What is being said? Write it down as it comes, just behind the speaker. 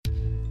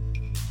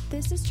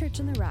This is Church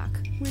on the Rock,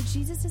 where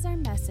Jesus is our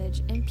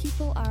message and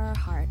people are our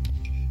heart.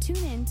 Tune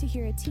in to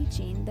hear a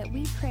teaching that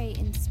we pray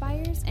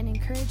inspires and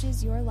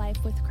encourages your life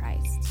with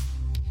Christ.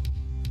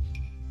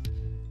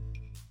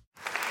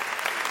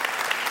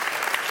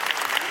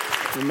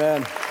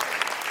 Amen.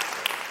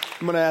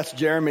 I'm going to ask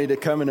Jeremy to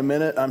come in a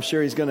minute. I'm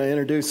sure he's going to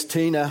introduce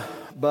Tina.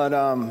 But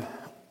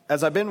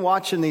as I've been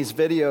watching these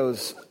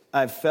videos,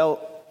 I've felt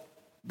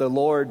the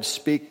Lord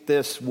speak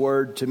this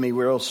word to me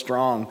real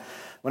strong.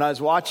 When I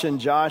was watching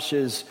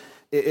Josh's,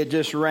 it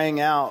just rang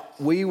out.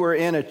 We were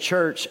in a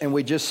church and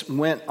we just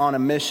went on a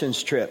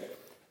missions trip.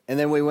 And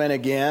then we went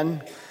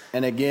again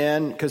and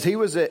again because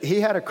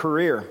he had a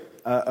career.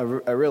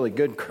 A really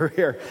good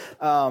career,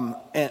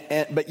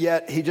 but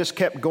yet he just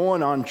kept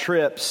going on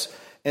trips,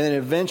 and then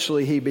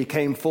eventually he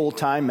became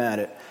full-time at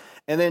it.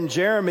 And then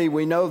Jeremy,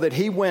 we know that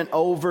he went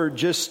over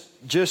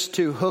just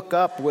to hook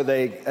up with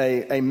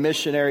a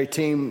missionary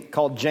team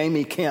called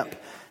Jamie Kemp.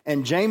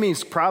 And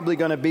Jamie's probably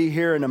going to be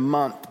here in a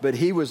month, but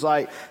he was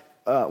like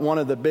one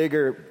of the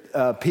bigger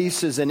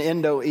pieces in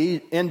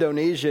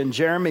Indonesia, and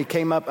Jeremy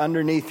came up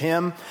underneath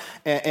him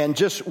and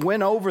just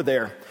went over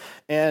there.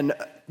 And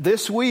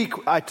this week,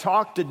 I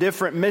talked to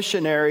different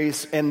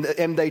missionaries, and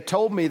they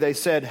told me, they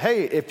said,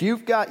 hey, if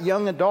you've got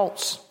young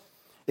adults,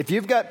 if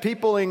you've got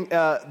people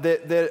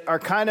that are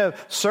kind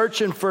of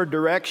searching for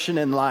direction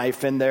in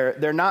life, and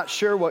they're not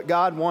sure what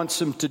God wants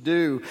them to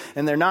do,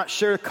 and they're not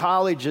sure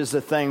college is the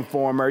thing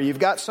for them, or you've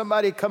got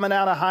somebody coming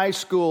out of high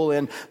school,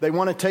 and they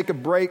want to take a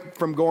break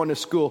from going to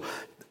school.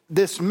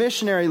 This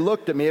missionary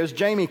looked at me. It was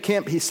Jamie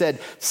Kemp. He said,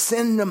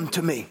 send them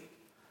to me.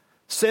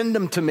 Send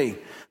them to me.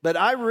 But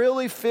I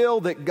really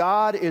feel that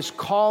God is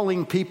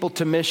calling people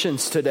to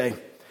missions today.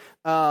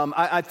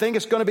 I think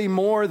it's going to be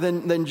more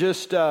than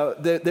just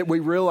that we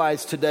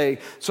realize today.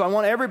 So I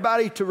want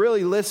everybody to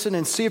really listen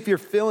and see if you're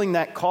feeling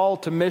that call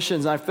to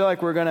missions. And I feel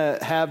like we're going to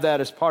have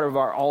that as part of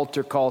our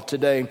altar call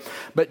today.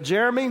 But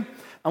Jeremy,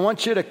 I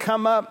want you to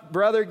come up,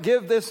 brother.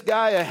 Give this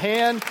guy a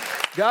hand.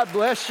 God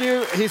bless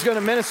you. He's going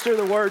to minister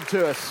the word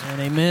to us. And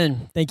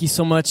amen. Thank you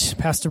so much,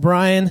 Pastor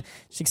Brian.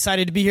 Just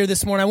excited to be here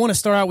this morning. I want to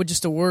start out with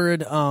just a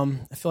word I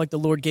feel like the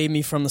Lord gave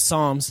me from the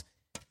Psalms.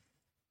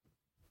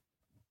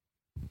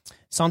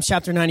 Psalms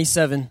chapter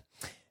 97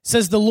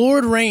 says, the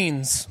Lord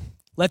reigns.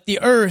 Let the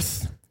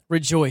earth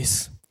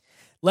rejoice.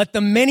 Let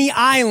the many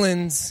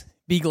islands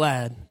be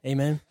glad.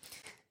 Amen.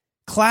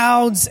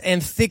 Clouds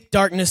and thick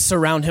darkness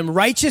surround him.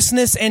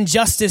 Righteousness and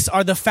justice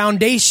are the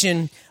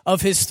foundation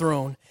of his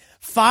throne.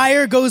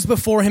 Fire goes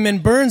before him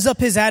and burns up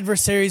his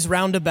adversaries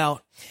round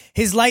about.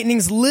 His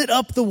lightnings lit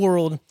up the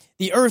world.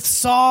 The earth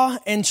saw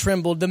and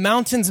trembled. The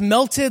mountains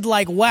melted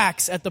like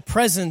wax at the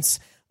presence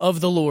of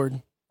the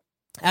Lord.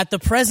 At the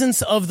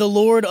presence of the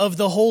Lord of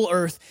the whole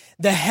earth,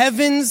 the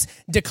heavens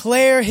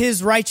declare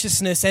his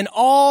righteousness, and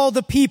all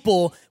the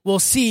people will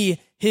see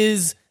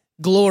his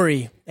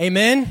glory.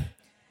 Amen.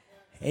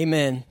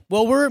 Amen.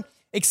 Well, we're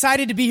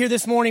excited to be here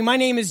this morning. My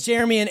name is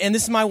Jeremy, and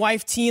this is my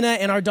wife, Tina,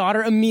 and our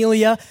daughter,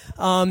 Amelia.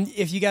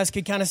 If you guys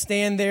could kind of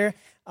stand there.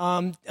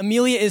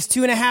 Amelia is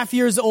 2.5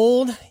 years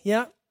old.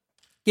 Yeah.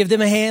 Give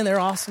them a hand. They're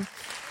awesome.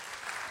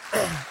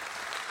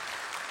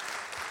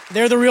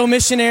 They're the real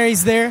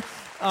missionaries there.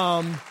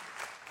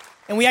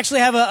 And we actually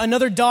have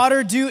another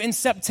daughter due in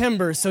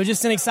September. So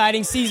just an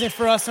exciting season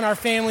for us and our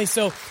family.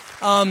 So,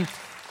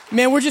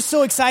 man, we're just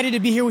so excited to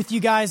be here with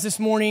you guys this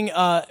morning.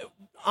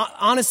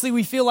 Honestly,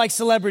 we feel like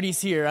celebrities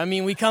here. I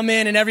mean, we come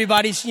in and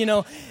everybody's,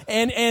 and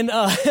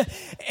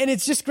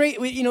it's just great.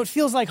 It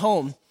feels like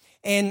home.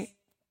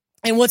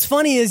 And what's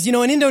funny is, in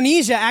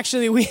Indonesia,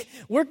 actually,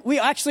 we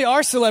actually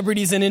are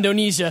celebrities in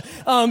Indonesia.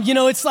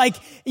 It's like,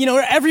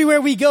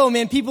 everywhere we go,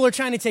 man, people are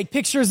trying to take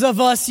pictures of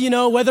us,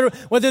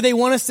 whether they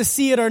want us to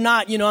see it or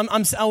not.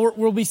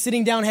 We'll be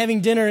sitting down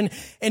having dinner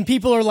and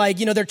people are like,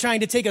 they're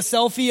trying to take a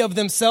selfie of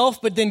themselves,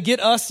 but then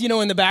get us,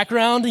 in the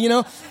background,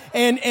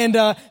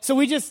 so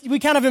we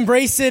kind of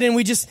embrace it,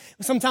 and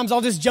sometimes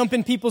I'll just jump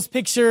in people's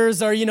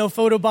pictures or,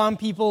 photobomb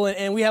people,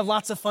 and we have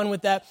lots of fun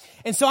with that.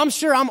 And so I'm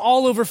sure I'm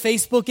all over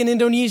Facebook in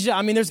Indonesia.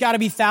 I mean, there's got to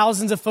be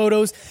thousands of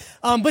photos.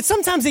 But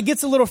sometimes it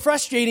gets a little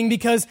frustrating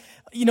because,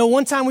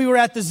 one time we were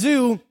at the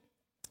zoo,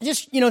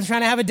 just, trying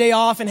to have a day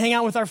off and hang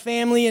out with our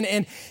family.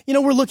 And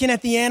we're looking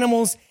at the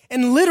animals.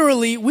 And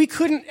literally,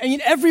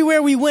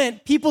 everywhere we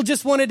went, people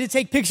just wanted to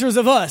take pictures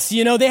of us.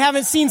 They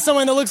haven't seen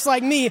someone that looks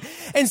like me.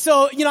 And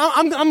so,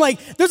 I'm like,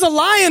 there's a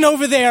lion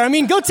over there. I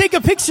mean, go take a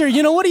picture.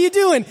 What are you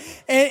doing?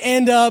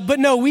 But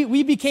no,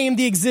 we became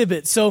the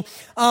exhibit. So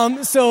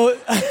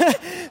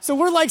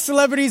we're like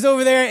celebrities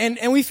over there,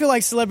 and we feel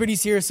like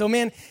celebrities here. So,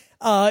 man,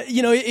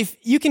 if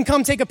you can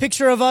come take a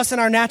picture of us in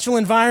our natural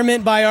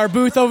environment by our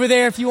booth over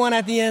there if you want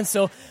at the end.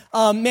 So,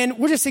 man,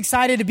 we're just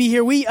excited to be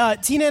here.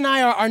 Tina and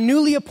I are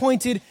newly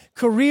appointed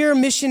career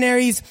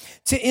missionaries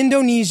to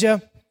Indonesia.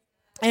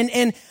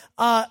 And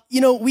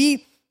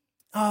when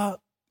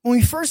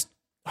we first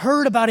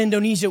heard about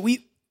Indonesia,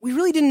 we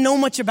really didn't know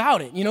much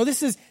about it.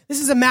 This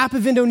is a map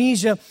of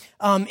Indonesia.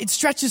 It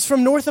stretches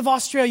from north of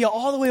Australia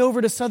all the way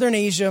over to southern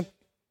Asia.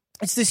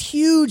 It's this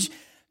huge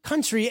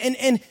country.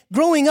 And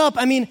growing up,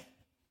 I mean,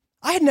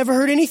 I had never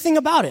heard anything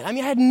about it. I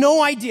mean, I had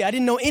no idea. I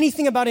didn't know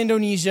anything about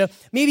Indonesia.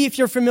 Maybe if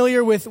you're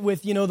familiar with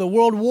the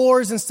world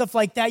wars and stuff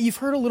like that, you've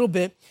heard a little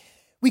bit.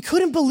 We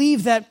couldn't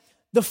believe that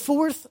the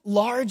fourth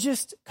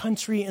largest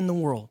country in the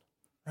world,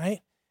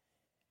 right?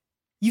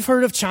 You've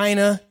heard of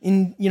China,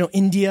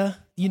 India,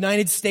 the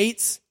United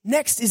States.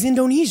 Next is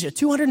Indonesia,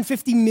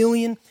 250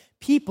 million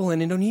people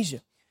in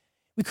Indonesia.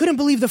 We couldn't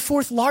believe the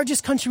fourth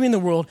largest country in the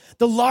world,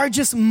 the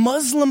largest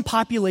Muslim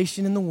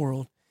population in the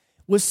world,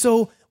 was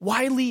so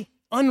widely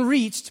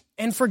unreached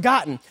and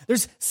forgotten.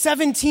 There's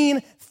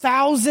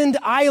 17,000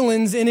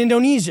 islands in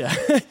Indonesia,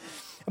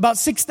 about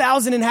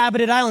 6,000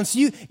 inhabited islands.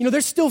 So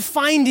they're still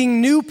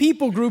finding new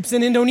people groups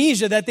in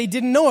Indonesia that they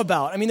didn't know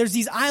about. I mean, there's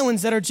these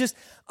islands that are just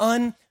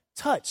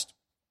untouched.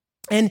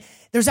 And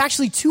there's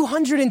actually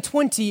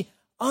 220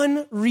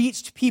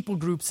 unreached people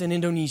groups in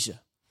Indonesia.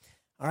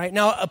 All right.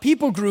 Now, a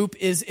people group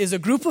is a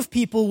group of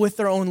people with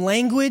their own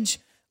language,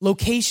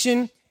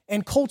 location,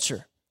 and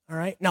culture. All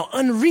right. Now,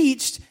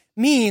 unreached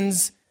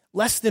means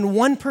less than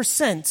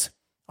 1%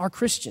 are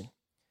Christian.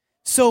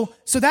 So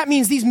that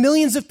means these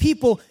millions of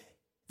people,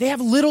 they have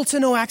little to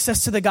no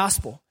access to the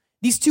gospel.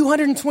 These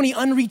 220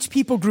 unreached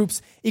people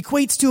groups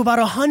equates to about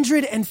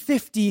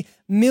 150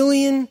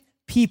 million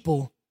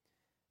people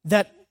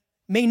that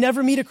may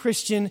never meet a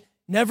Christian,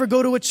 never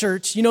go to a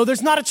church.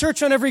 There's not a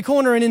church on every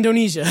corner in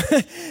Indonesia.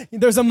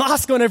 There's a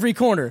mosque on every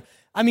corner.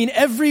 I mean,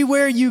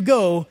 everywhere you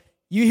go,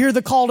 you hear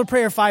the call to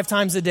prayer 5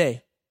 times a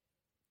day.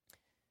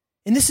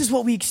 And this is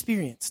what we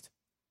experienced.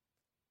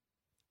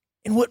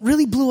 And what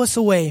really blew us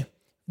away,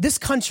 this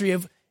country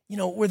of,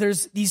 where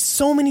there's these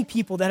so many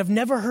people that have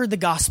never heard the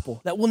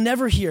gospel, that will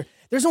never hear.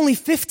 There's only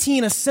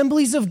 15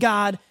 Assemblies of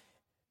God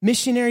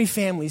missionary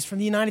families from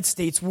the United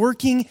States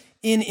working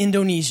in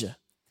Indonesia.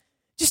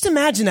 Just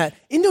imagine that.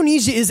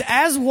 Indonesia is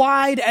as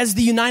wide as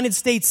the United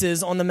States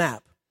is on the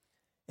map.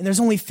 And there's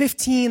only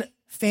 15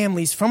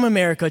 families from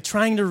America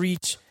trying to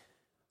reach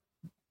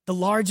the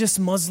largest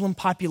Muslim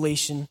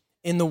population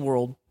in the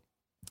world.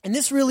 And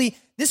this really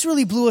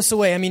blew us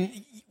away. I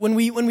mean, when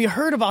we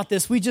heard about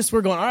this, we just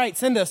were going, all right,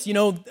 send us,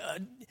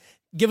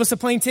 give us a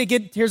plane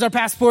ticket. Here's our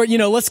passport.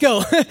 Let's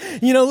go.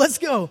 Let's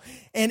go.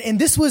 And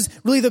this was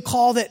really the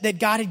call that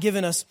God had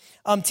given us.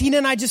 Tina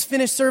and I just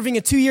finished serving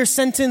a 2-year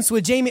sentence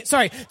with Jamie.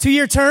 Sorry,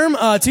 2-year term.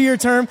 2-year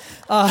term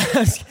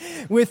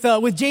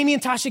with Jamie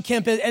and Tasha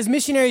Kemp as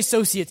missionary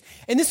associates.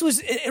 And this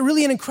was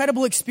really an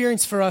incredible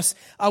experience for us.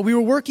 We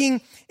were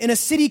working in a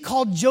city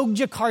called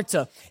Yogyakarta,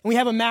 and we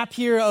have a map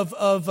here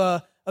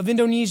of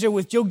Indonesia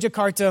with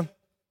Yogyakarta.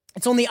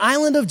 It's on the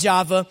island of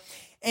Java,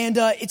 and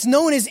it's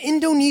known as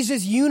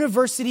Indonesia's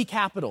university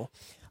capital.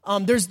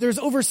 There's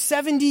over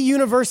 70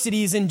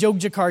 universities in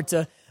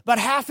Yogyakarta. About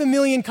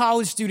 500,000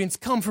 college students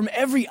come from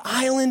every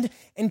island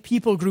and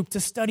people group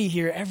to study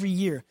here every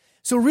year.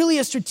 So really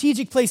a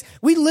strategic place.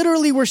 We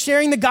literally were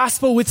sharing the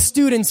gospel with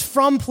students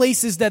from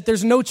places that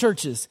there's no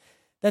churches,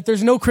 that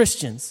there's no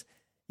Christians,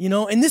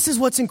 and this is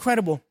what's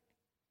incredible.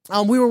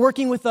 We were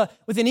working with an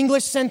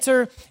English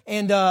center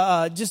and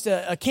just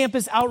a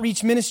campus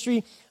outreach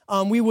ministry.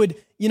 We would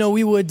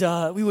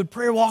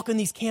prayer walk on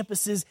these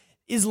campuses,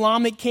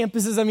 Islamic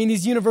campuses. I mean,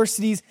 these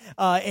universities,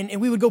 and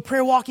we would go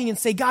prayer walking and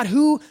say, God,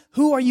 who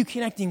are you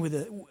connecting with?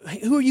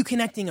 Who are you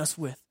connecting us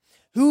with?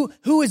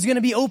 Who is going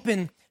to be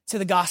open to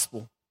the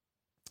gospel?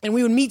 And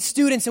we would meet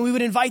students and we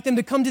would invite them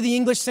to come to the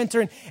English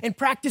Center and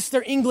practice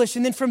their English.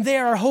 And then from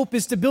there, our hope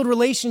is to build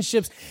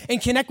relationships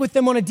and connect with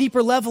them on a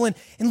deeper level and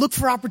look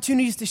for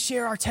opportunities to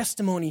share our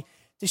testimony,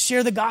 to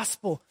share the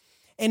gospel.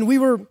 And we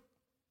were,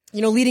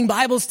 leading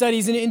Bible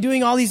studies and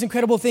doing all these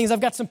incredible things. I've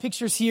got some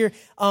pictures here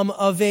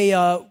of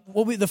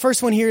the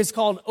first one here is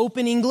called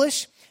Open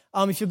English.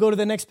 If you go to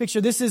the next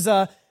picture, this is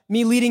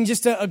me leading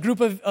just a group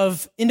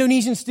of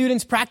Indonesian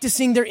students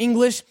practicing their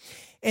English.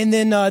 And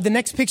then the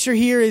next picture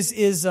here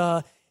is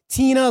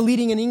Tina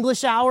leading an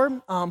English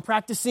hour,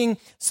 practicing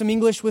some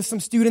English with some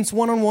students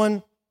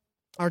one-on-one,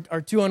 or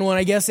 2-on-1,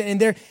 I guess. And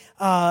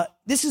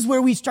this is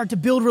where we start to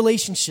build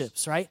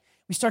relationships, right?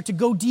 We start to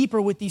go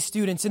deeper with these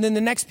students. And then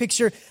the next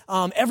picture,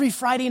 every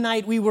Friday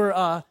night we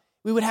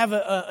would have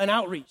an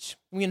outreach.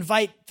 We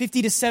invite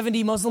 50 to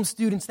 70 Muslim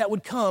students that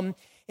would come.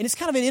 And it's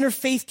kind of an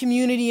interfaith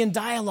community and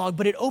dialogue,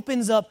 but it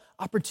opens up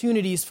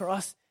opportunities for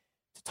us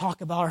to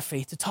talk about our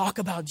faith, to talk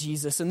about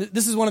Jesus. And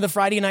this is one of the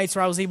Friday nights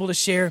where I was able to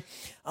share,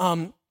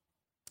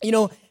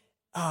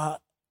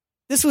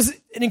 this was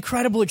an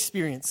incredible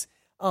experience.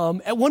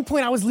 At one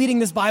point, I was leading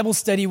this Bible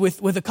study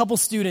with a couple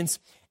students,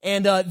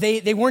 and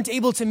they weren't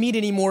able to meet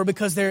anymore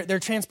because their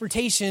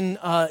transportation,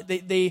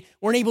 they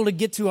weren't able to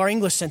get to our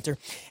English center.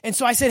 And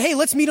so I said, hey,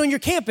 let's meet on your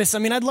campus. I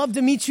mean, I'd love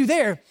to meet you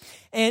there.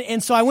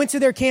 And so I went to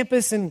their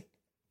campus, and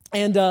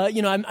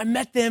I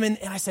met them, and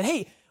I said,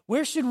 hey,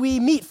 where should we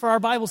meet for our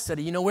Bible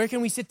study? Where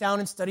can we sit down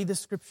and study the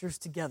scriptures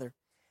together?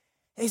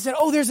 And he said,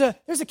 oh, there's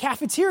a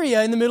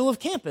cafeteria in the middle of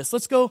campus.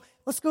 Let's go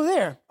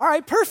there. All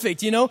right,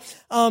 perfect.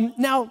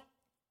 Now,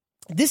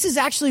 this is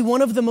actually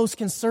one of the most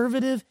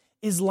conservative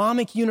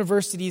Islamic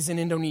universities in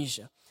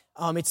Indonesia.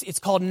 It's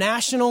called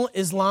National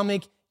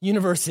Islamic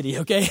University,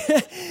 okay?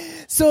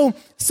 So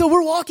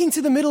we're walking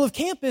to the middle of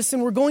campus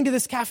and we're going to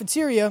this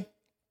cafeteria.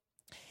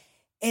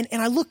 And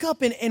I look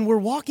up and we're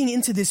walking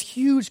into this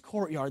huge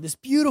courtyard, this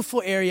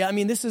beautiful area. I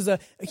mean, this is a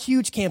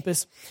huge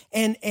campus.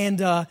 And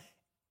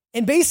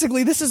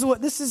basically this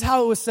is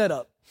how it was set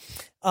up.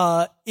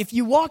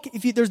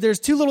 There's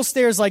two little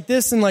stairs like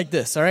this and like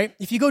this, all right?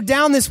 If you go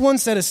down this one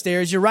set of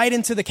stairs, you're right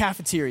into the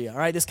cafeteria, all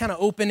right? This kind of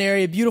open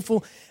area,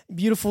 beautiful,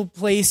 beautiful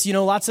place,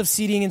 lots of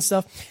seating and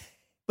stuff.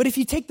 But if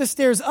you take the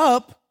stairs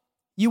up,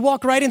 you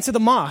walk right into the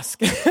mosque,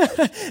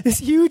 this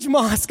huge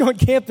mosque on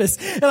campus.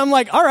 And I'm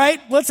like, all right,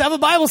 let's have a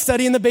Bible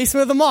study in the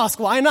basement of the mosque.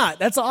 Why not?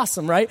 That's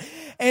awesome, right?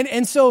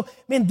 And so,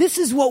 man, this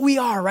is what we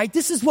are, right?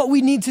 This is what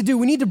we need to do.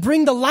 We need to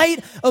bring the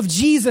light of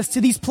Jesus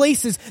to these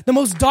places, the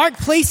most dark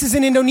places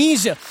in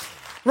Indonesia,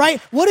 right?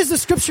 What does the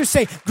scripture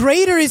say?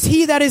 Greater is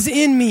he that is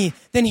in me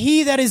than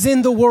he that is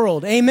in the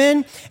world.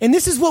 Amen? And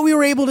this is what we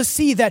were able to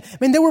see,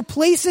 that, man, there were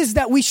places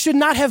that we should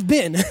not have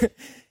been.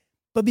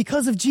 But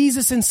because of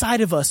Jesus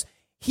inside of us,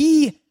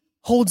 he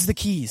holds the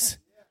keys.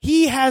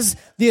 He has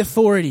the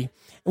authority.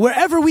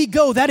 Wherever we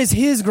go, that is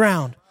his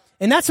ground.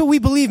 And that's what we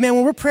believe, man.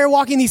 When we're prayer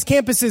walking these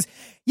campuses,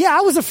 yeah, I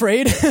was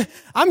afraid.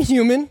 I'm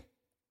human.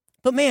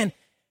 But man,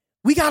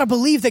 we got to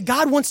believe that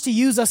God wants to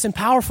use us in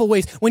powerful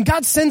ways. When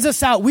God sends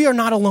us out, we are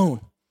not alone,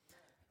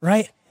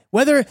 right?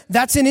 Whether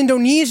that's in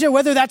Indonesia,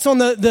 whether that's on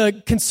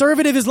the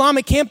conservative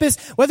Islamic campus,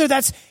 whether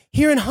that's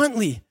here in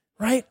Huntley,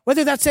 right?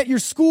 Whether that's at your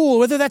school,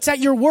 whether that's at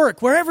your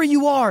work, wherever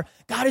you are,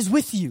 God is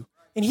with you.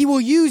 And he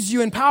will use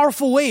you in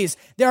powerful ways.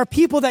 There are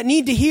people that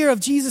need to hear of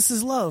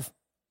Jesus' love.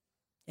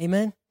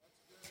 Amen?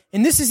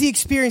 And this is the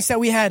experience that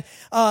we had.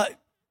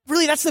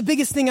 Really, that's the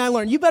biggest thing I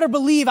learned. You better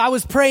believe I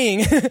was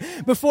praying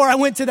before I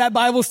went to that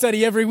Bible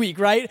study every week,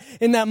 right?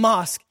 In that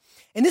mosque.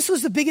 And this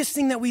was the biggest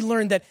thing that we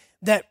learned,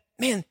 that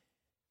man,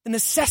 the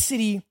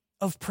necessity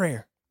of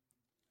prayer,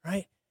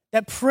 right?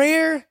 That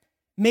prayer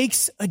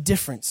makes a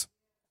difference.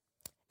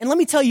 And let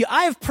me tell you,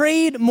 I have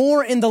prayed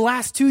more in the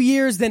last 2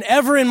 years than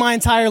ever in my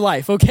entire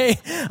life, okay?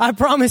 I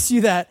promise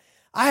you that.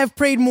 I have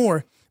prayed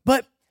more.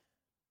 But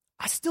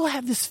I still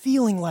have this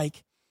feeling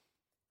like,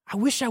 I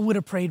wish I would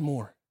have prayed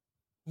more,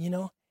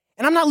 And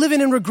I'm not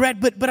living in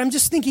regret, but I'm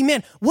just thinking,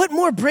 man, what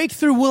more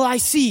breakthrough will I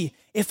see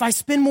if I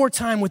spend more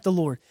time with the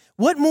Lord?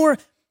 What more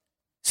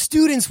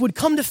students would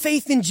come to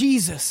faith in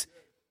Jesus,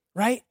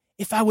 right?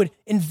 If I would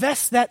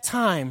invest that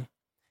time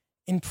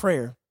in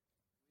prayer.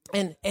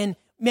 And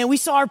man, we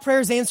saw our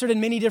prayers answered in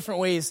many different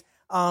ways.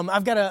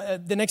 I've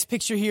got the next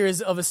picture here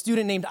is of a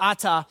student named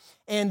Atta,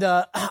 and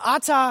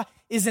Atta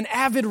is an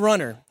avid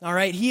runner. All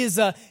right,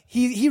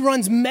 he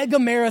runs mega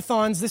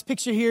marathons. This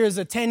picture here is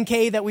a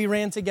 10K that we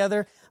ran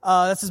together.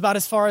 That's about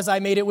as far as I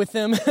made it with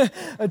him,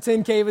 a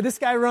 10K. But this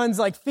guy runs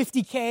like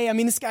 50K. I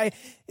mean, this guy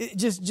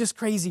just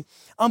crazy.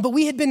 But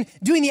we had been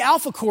doing the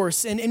Alpha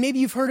course, and maybe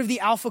you've heard of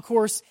the Alpha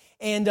course,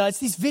 and it's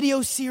these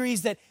video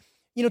series that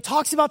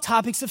talks about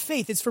topics of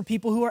faith. It's for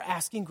people who are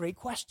asking great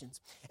questions.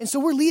 And so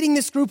we're leading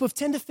this group of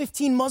 10 to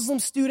 15 Muslim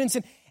students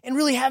and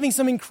really having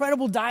some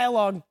incredible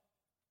dialogue.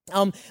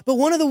 But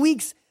one of the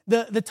weeks,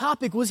 the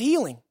topic was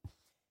healing.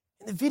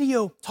 And the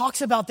video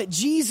talks about that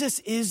Jesus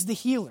is the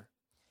healer.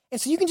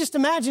 And so you can just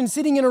imagine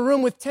sitting in a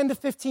room with 10 to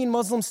 15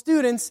 Muslim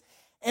students,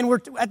 and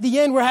at the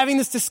end, we're having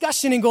this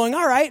discussion and going,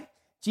 all right,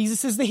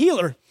 Jesus is the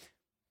healer.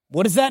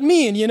 What does that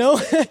mean,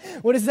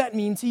 What does that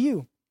mean to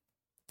you?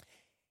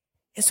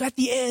 And so at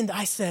the end,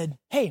 I said,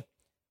 hey,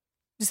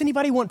 does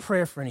anybody want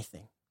prayer for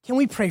anything? Can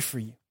we pray for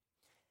you?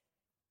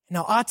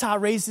 Now, Atta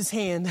raised his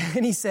hand,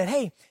 and he said,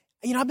 hey,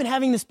 I've been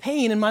having this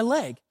pain in my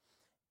leg,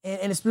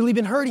 and it's really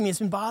been hurting me. It's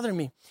been bothering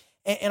me.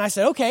 And I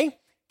said, okay,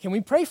 can we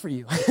pray for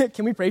you?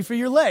 Can we pray for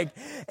your leg?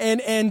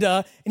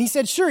 And he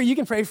said, sure, you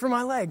can pray for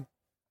my leg.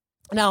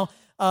 Now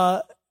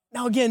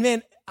again,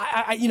 man,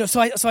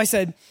 so I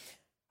said,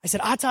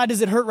 Atta,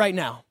 does it hurt right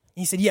now?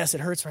 And he said, yes, it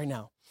hurts right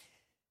now.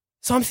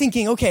 So I'm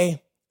thinking,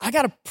 okay, I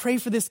got to pray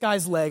for this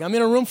guy's leg. I'm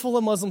in a room full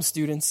of Muslim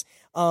students.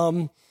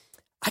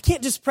 I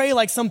can't just pray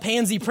like some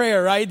pansy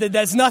prayer, right?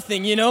 That's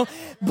nothing,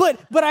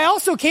 But I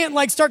also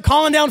can't start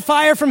calling down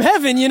fire from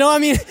heaven,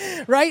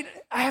 right?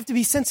 I have to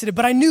be sensitive.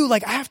 But I knew I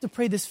have to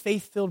pray this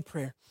faith-filled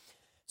prayer.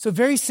 So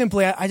very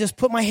simply, I just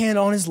put my hand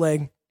on his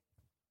leg.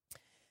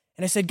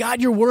 And I said, God,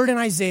 your word in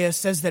Isaiah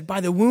says that by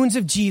the wounds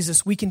of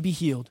Jesus, we can be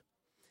healed.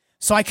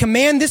 So I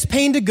command this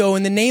pain to go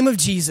in the name of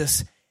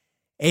Jesus.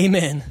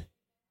 Amen.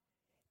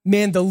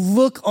 Man, the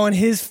look on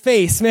his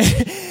face, man,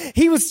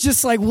 he was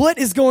just like, what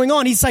is going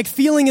on? He's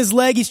feeling his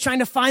leg. He's trying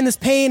to find this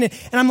pain. And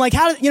I'm like,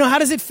 how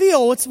does it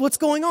feel? What's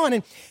going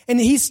on? And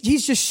he's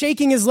just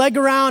shaking his leg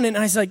around. And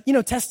I was like,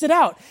 test it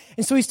out.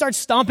 And so he starts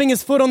stomping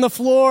his foot on the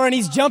floor, and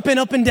he's jumping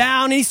up and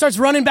down, and he starts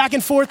running back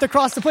and forth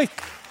across the place.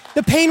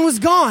 The pain was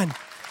gone.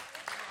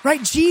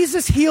 Right?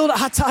 Jesus healed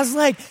Atta's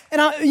leg.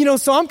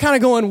 And so I'm kind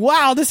of going,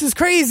 wow, this is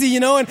crazy,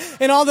 and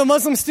all the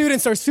Muslim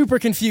students are super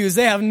confused.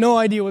 They have no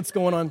idea what's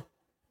going on.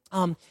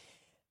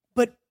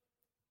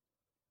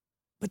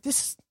 But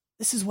this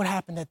is what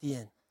happened at the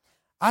end.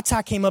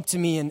 Atta came up to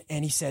me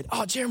and he said,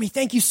 oh, Jeremy,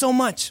 thank you so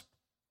much.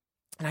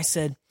 And I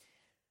said,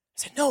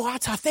 no,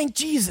 Atta, thank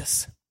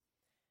Jesus.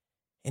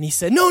 And he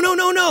said,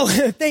 no,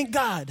 thank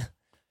God.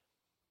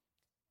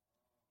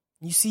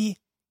 You see,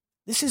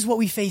 this is what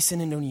we face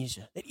in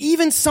Indonesia. That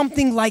even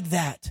something like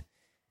that,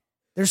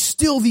 there's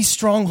still these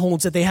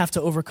strongholds that they have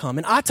to overcome.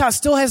 And Atta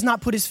still has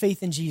not put his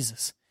faith in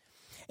Jesus.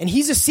 And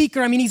he's a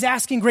seeker. I mean, he's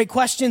asking great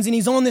questions and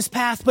he's on this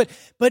path,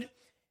 but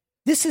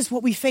this is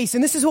what we face.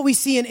 And this is what we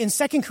see in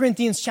 2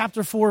 Corinthians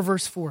chapter 4,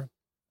 verse 4.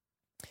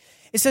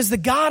 It says, the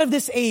God of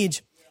this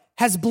age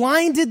has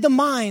blinded the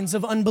minds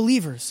of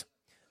unbelievers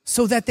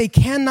so that they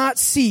cannot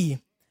see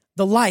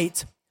the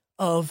light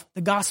of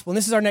the gospel. And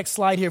this is our next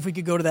slide here, if we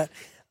could go to that.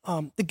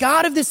 The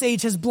God of this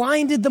age has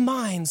blinded the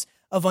minds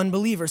of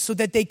unbelievers so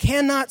that they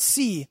cannot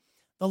see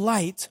the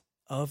light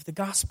of the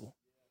gospel.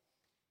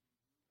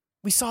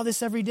 We saw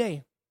this every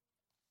day.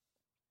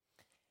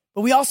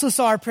 But we also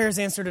saw our prayers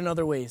answered in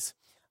other ways.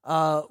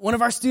 One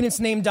of our students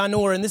named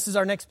Danor, and this is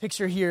our next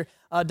picture here.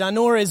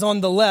 Danor is on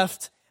the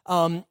left,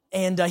 and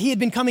he had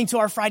been coming to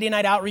our Friday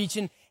night outreach,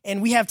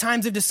 and we have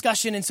times of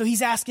discussion, and so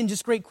he's asking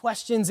just great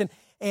questions.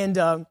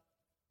 And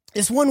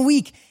this one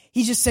week,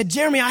 he just said,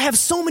 Jeremy, I have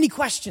so many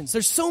questions.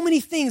 There's so many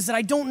things that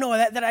I don't know,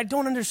 that I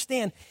don't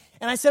understand.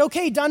 And I said,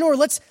 okay, Danor,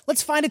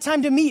 let's find a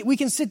time to meet. We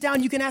can sit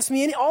down. You can ask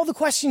me all the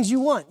questions you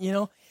want, you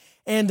know.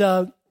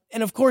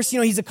 And of course, you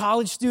know, he's a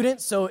college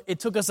student, so it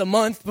took us a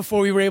month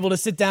before we were able to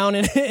sit down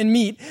and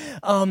meet.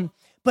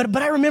 But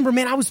I remember,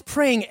 man, I was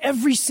praying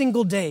every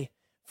single day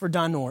for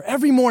Danor.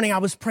 Every morning I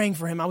was praying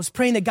for him. I was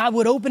praying that God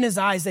would open his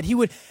eyes, that he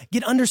would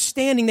get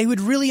understanding, they would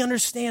really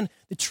understand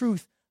the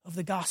truth of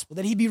the gospel,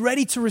 that he'd be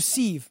ready to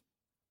receive.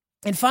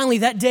 And finally,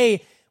 that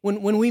day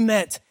when we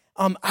met,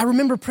 I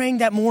remember praying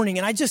that morning,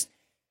 and I just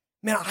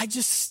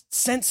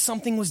sensed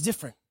something was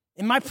different.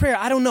 In my prayer,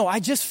 I don't know, I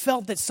just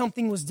felt that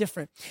something was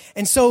different.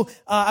 And so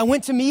I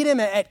went to meet him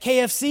at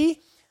KFC.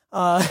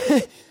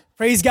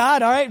 Praise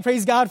God, all right?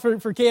 Praise God for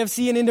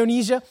KFC in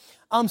Indonesia.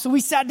 So we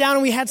sat down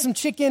and we had some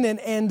chicken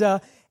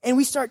and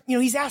we start, you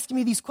know, he's asking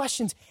me these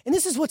questions. And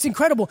this is what's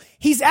incredible.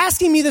 He's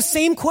asking me the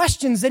same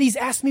questions that he's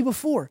asked me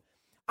before.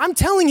 I'm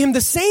telling him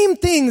the same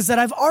things that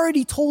I've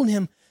already told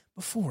him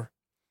before.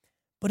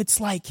 But it's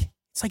like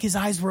his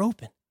eyes were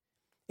open.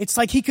 It's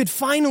like he could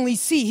finally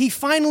see. He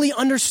finally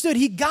understood.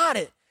 He got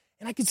it.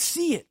 And I could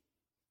see it.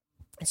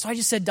 And so I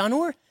just said,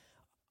 Danor,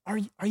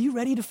 are you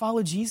ready to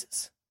follow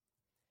Jesus?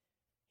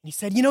 And he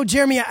said, you know,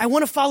 Jeremy, I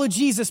want to follow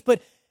Jesus,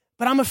 but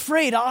I'm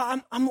afraid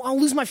I'll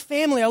lose my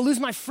family. I'll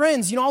lose my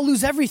friends. You know, I'll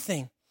lose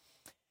everything.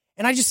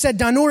 And I just said,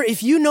 Danor,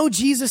 if you know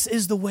Jesus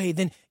is the way,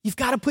 then you've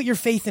got to put your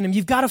faith in him.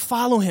 You've got to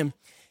follow him.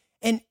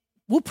 And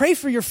we'll pray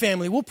for your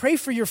family. We'll pray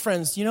for your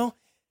friends, you know.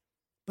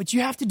 But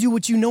you have to do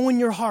what you know in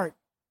your heart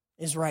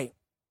is right.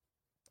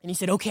 And he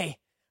said, okay,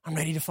 I'm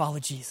ready to follow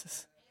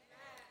Jesus.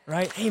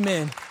 Right?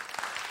 Amen.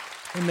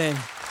 Amen.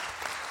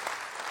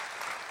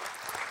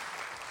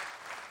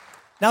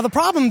 Now the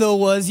problem though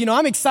was, you know,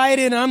 I'm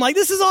excited and I'm like,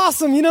 this is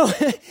awesome, you know.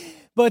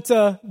 But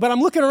I'm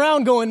looking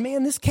around going,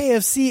 man, this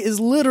KFC is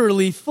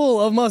literally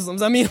full of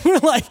Muslims. I mean, we're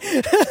like,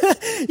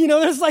 you know,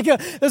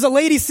 there's a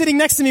lady sitting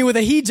next to me with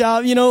a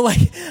hijab, you know,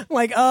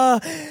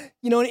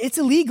 you know, it's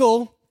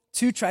illegal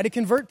to try to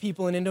convert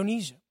people in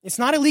Indonesia. It's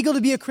not illegal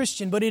to be a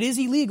Christian, but it is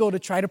illegal to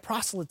try to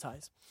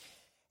proselytize.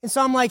 And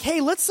so I'm like,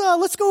 hey, let's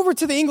go over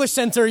to the English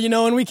Center, you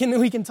know, and we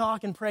can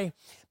talk and pray.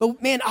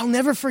 But man, I'll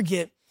never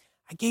forget.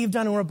 I gave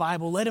Danor a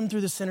Bible, led him through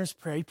the sinner's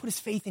prayer. He put his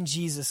faith in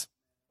Jesus.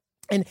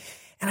 And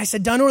I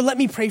said, Danor, let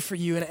me pray for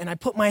you. And I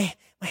put my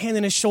hand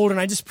on his shoulder and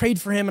I just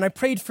prayed for him and I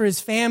prayed for his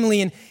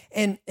family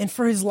and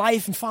for his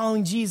life and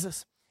following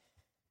Jesus.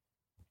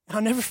 And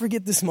I'll never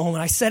forget this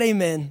moment. I said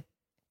amen.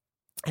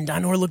 And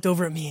Danor looked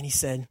over at me and he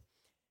said,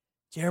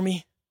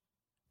 Jeremy,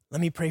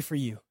 let me pray for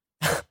you.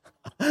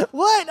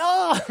 What?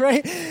 Oh,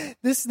 right.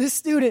 This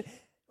student,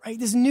 right?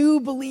 This new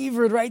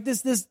believer, right?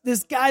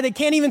 This guy that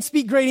can't even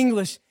speak great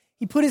English.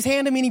 He put his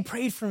hand on me and he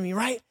prayed for me,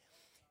 right?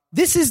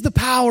 This is the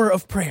power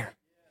of prayer,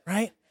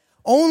 right?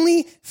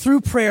 Only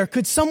through prayer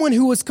could someone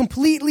who was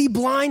completely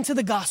blind to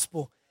the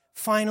gospel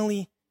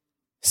finally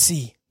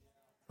see,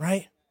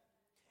 right?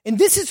 And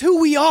this is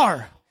who we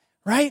are,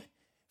 right?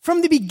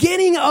 From the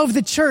beginning of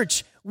the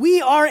church,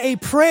 we are a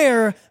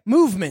prayer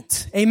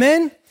movement.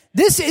 Amen?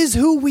 This is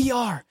who we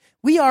are.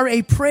 We are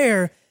a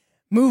prayer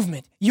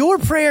movement. Your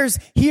prayers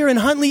here in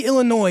Huntley,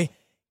 Illinois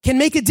can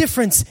make a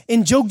difference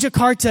in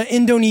Yogyakarta,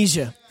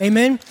 Indonesia.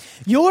 Amen?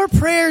 Your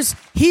prayers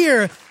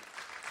here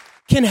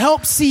can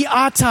help see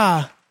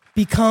Atta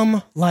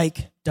become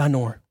like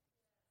Danor.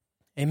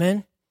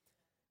 Amen?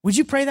 Would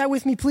you pray that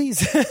with me,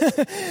 please?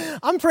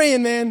 I'm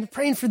praying, man,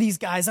 praying for these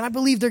guys, and I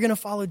believe they're going to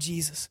follow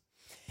Jesus.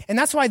 And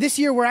that's why this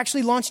year we're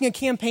actually launching a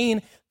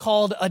campaign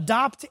called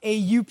Adopt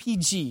a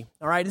UPG.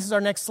 All right, this is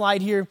our next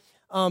slide here.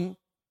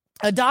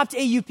 Adopt a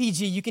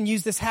UPG. You can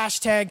use this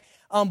hashtag.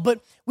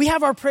 But we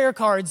have our prayer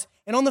cards,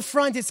 and on the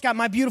front, it's got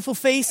my beautiful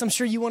face. I'm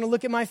sure you want to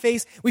look at my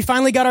face. We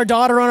finally got our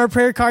daughter on our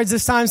prayer cards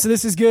this time, so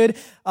this is good.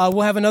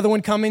 We'll have another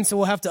one coming, so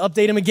we'll have to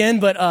update them again.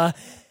 But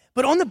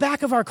on the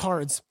back of our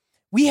cards,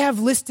 we have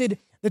listed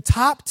the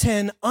top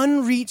 10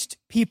 unreached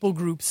people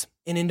groups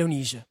in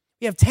Indonesia.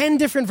 We have 10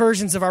 different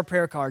versions of our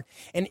prayer card.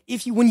 And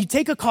when you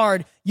take a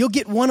card, you'll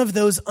get one of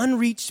those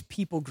unreached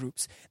people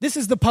groups. This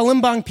is the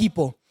Palembang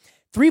people.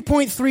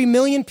 3.3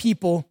 million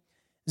people,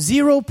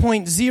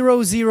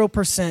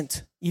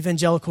 0.00%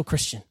 evangelical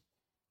Christian.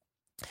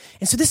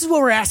 And so this is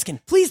what we're asking.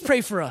 Please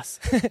pray for us.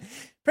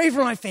 Pray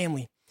for my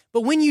family.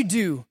 But when you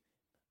do,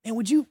 and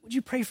would you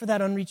pray for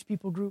that unreached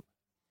people group?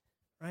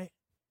 Right?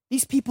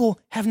 These people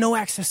have no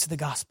access to the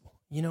gospel,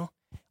 you know?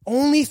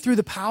 Only through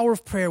the power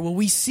of prayer will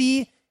we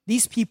see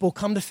these people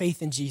come to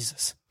faith in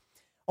Jesus.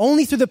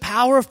 Only through the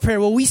power of prayer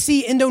will we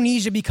see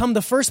Indonesia become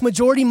the first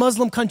majority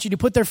Muslim country to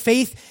put their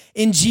faith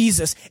in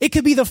Jesus. It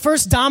could be the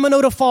first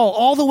domino to fall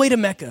all the way to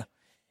Mecca.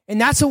 And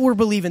that's what we're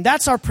believing.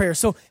 That's our prayer.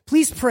 So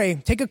please pray.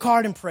 Take a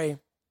card and pray.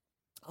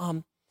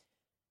 And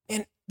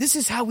this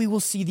is how we will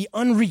see the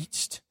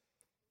unreached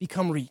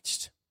become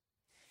reached.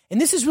 And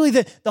this is really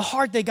the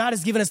heart that God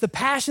has given us, the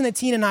passion that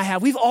Tina and I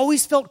have. We've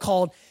always felt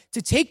called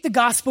to take the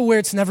gospel where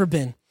it's never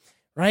been,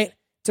 right?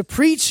 To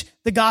preach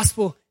the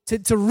gospel,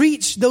 to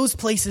reach those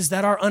places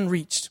that are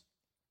unreached.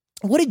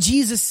 What did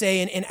Jesus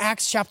say in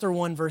Acts chapter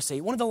 1, verse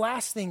 8? One of the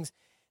last things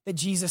that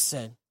Jesus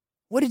said.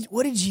 What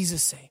did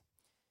Jesus say?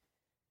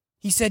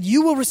 He said,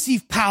 you will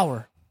receive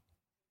power.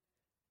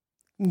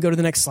 You can go to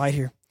the next slide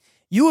here.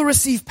 You will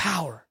receive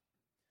power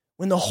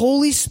when the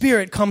Holy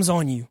Spirit comes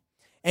on you.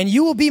 And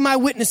you will be my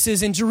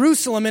witnesses in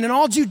Jerusalem and in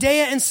all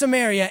Judea and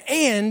Samaria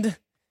and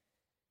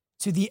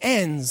to the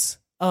ends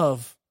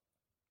of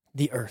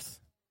the earth.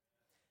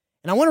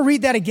 And I want to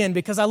read that again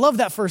because I love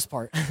that first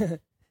part.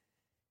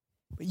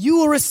 You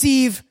will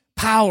receive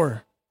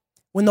power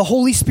when the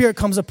Holy Spirit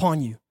comes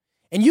upon you.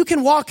 And you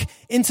can walk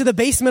into the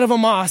basement of a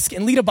mosque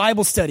and lead a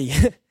Bible study.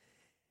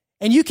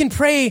 And you can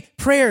pray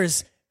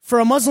prayers for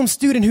a Muslim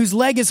student whose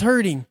leg is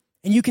hurting.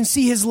 And you can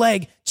see his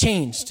leg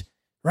changed,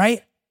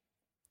 right?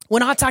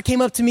 When Atta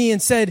came up to me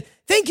and said,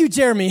 thank you,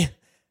 Jeremy,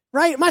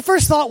 right? My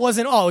first thought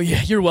wasn't, oh,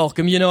 yeah, you're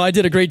welcome. You know, I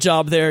did a great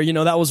job there. You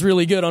know, that was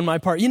really good on my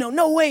part. You know,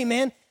 no way,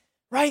 man,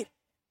 right?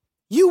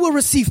 You will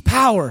receive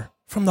power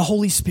from the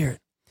Holy Spirit,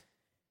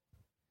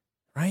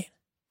 right?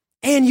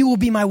 And you will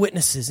be my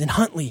witnesses in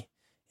Huntley,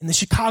 in the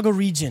Chicago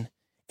region,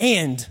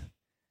 and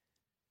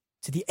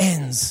to the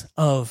ends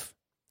of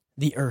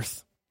the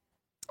earth.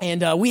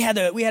 And we had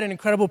an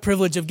incredible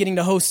privilege of getting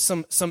to host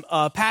some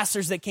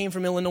pastors that came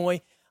from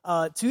Illinois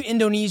to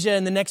Indonesia.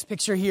 In the next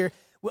picture here,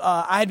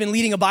 I had been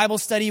leading a Bible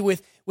study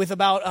with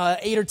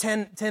about 8 or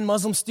 10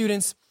 Muslim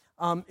students.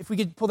 If we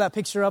could pull that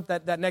picture up,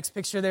 that next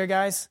picture there,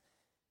 guys.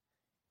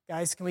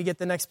 Guys, can we get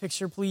the next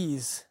picture,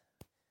 please?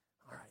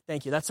 All right,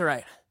 thank you. That's all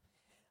right.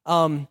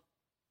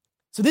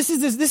 So this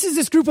is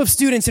this group of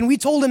students, and we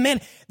told them, man,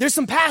 there's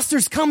some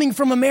pastors coming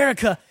from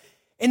America,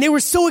 and they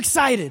were so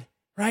excited,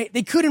 right?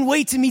 They couldn't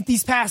wait to meet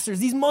these pastors.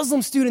 These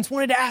Muslim students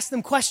wanted to ask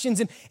them questions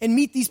and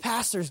meet these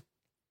pastors.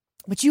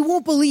 But you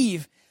won't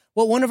believe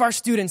what one of our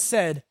students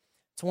said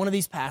to one of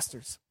these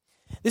pastors.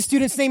 This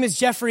student's name is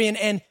Jeffrey,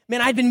 and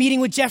man, I'd been meeting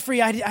with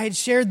Jeffrey. I had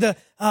shared the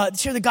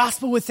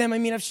gospel with him. I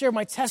mean, I've shared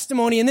my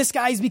testimony, and this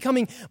guy is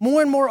becoming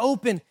more and more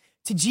open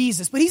to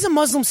Jesus. But he's a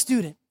Muslim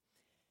student,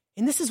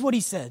 and this is what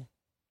he said.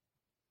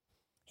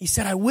 He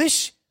said, I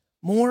wish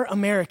more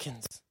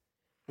Americans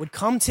would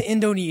come to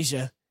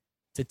Indonesia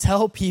to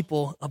tell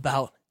people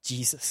about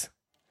Jesus.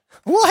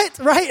 What?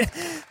 Right?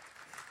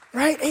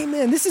 Right?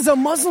 Amen. This is a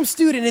Muslim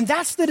student, and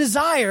that's the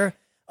desire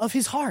of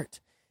his heart.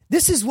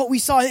 This is what we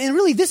saw, and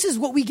really, this is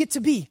what we get to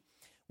be.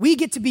 We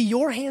get to be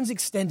your hands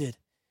extended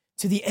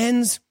to the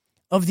ends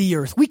of the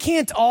earth. We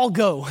can't all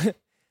go,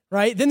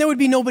 right? Then there would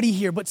be nobody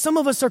here, but some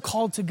of us are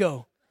called to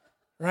go,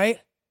 right?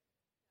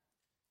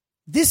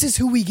 This is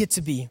who we get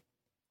to be.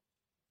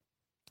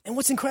 And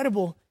what's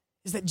incredible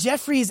is that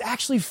Jeffrey is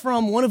actually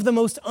from one of the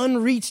most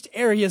unreached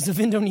areas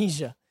of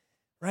Indonesia,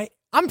 right?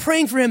 I'm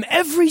praying for him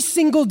every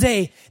single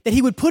day that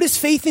he would put his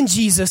faith in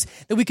Jesus,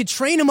 that we could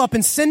train him up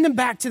and send him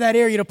back to that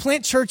area to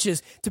plant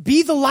churches, to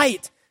be the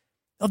light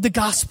of the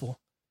gospel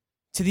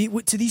to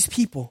these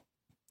people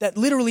that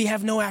literally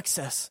have no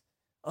access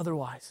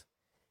otherwise.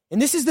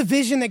 And this is the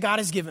vision that God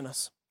has given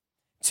us,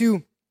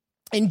 to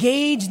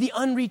engage the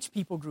unreached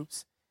people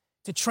groups,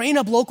 to train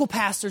up local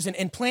pastors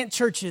and plant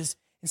churches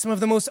in some of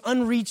the most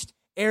unreached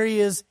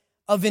areas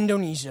of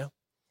Indonesia.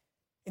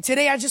 And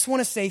today I just want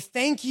to say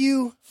thank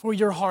you for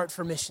your heart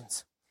for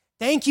missions.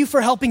 Thank you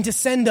for helping to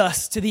send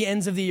us to the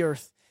ends of the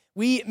earth.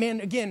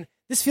 Again,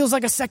 this feels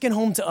like a second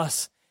home to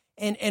us.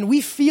 And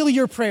we feel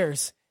your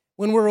prayers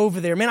when we're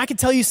over there. Man, I could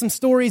tell you some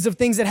stories of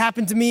things that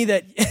happened to me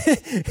that,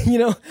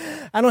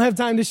 I don't have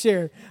time to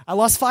share. I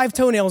lost 5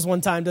 toenails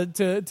one time to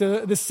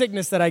the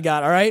sickness that I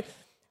got, all right?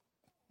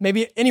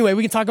 Anyway,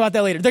 we can talk about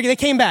that later. They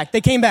came back.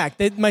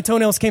 My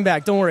toenails came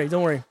back. Don't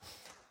worry.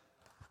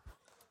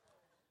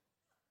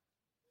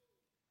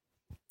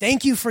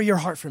 Thank you for your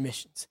heart for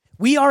missions.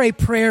 We are a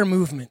prayer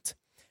movement,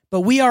 but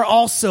we are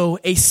also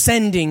a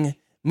sending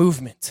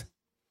movement,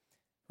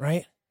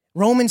 right?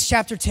 Romans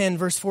chapter 10,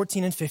 verse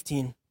 14 and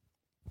 15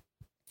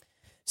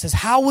 says,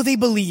 how will they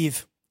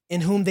believe in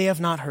whom they have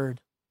not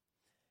heard?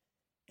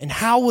 And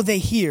how will they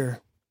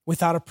hear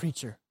without a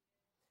preacher?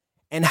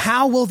 And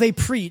how will they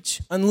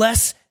preach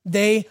unless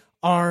they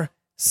are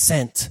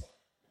sent?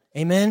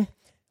 Amen.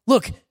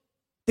 Look,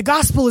 the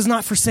gospel is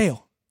not for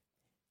sale,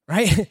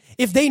 right?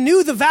 If they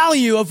knew the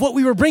value of what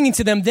we were bringing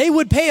to them, they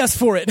would pay us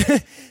for it,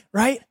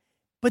 right?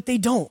 But they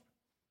don't.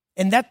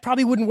 And that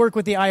probably wouldn't work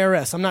with the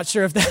IRS. I'm not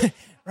sure if that,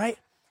 right?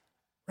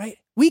 Right?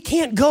 We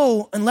can't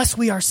go unless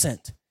we are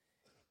sent.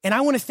 And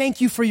I want to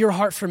thank you for your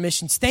heart for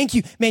missions. Thank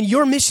you. Man,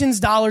 your missions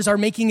dollars are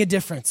making a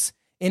difference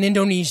in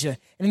Indonesia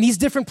and in these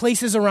different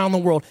places around the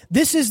world.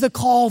 This is the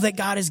call that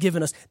God has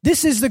given us.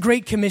 This is the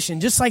Great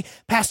Commission, just like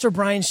Pastor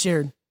Brian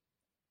shared.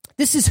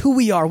 This is who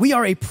we are. We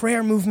are a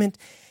prayer movement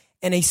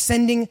and a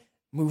sending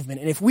movement.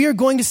 And if we are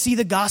going to see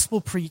the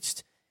gospel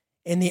preached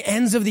in the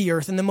ends of the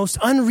earth, in the most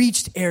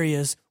unreached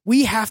areas,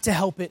 we have to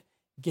help it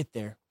get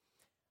there.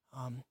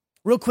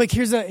 Real quick,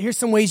 here's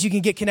some ways you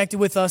can get connected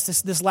with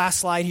us. This last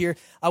slide here.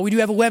 We do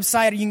have a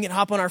website, or you can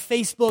hop on our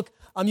Facebook.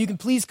 You can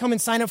please come and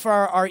sign up for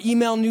our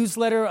email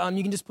newsletter.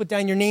 You can just put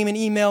down your name and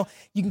email.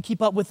 You can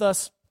keep up with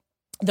us.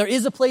 There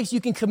is a place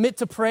you can commit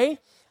to pray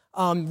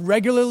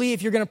regularly.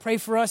 If you're going to pray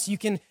for us, you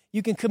can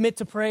commit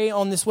to pray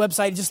on this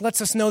website. It just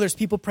lets us know there's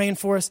people praying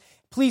for us.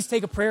 Please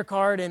take a prayer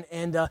card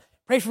and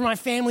pray for my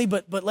family.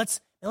 But let's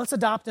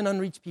adopt an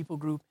unreached people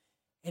group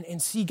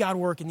and see God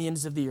work in the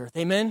ends of the earth.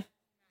 Amen.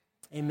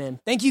 Amen.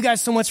 Thank you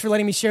guys so much for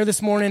letting me share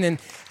this morning, and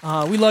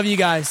we love you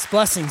guys.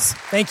 Blessings.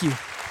 Thank you.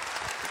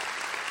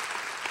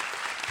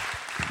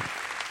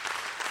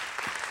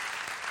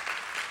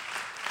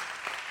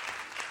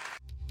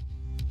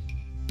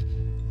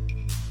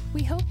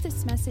 We hope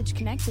this message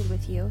connected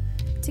with you.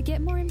 To get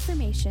more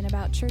information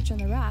about Church on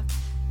the Rock,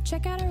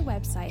 check out our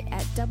website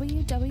at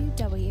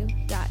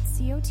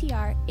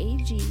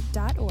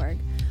www.cotrag.org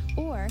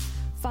or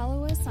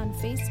follow us on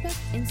Facebook,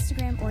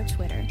 Instagram, or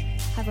Twitter.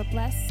 Have a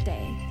blessed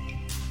day.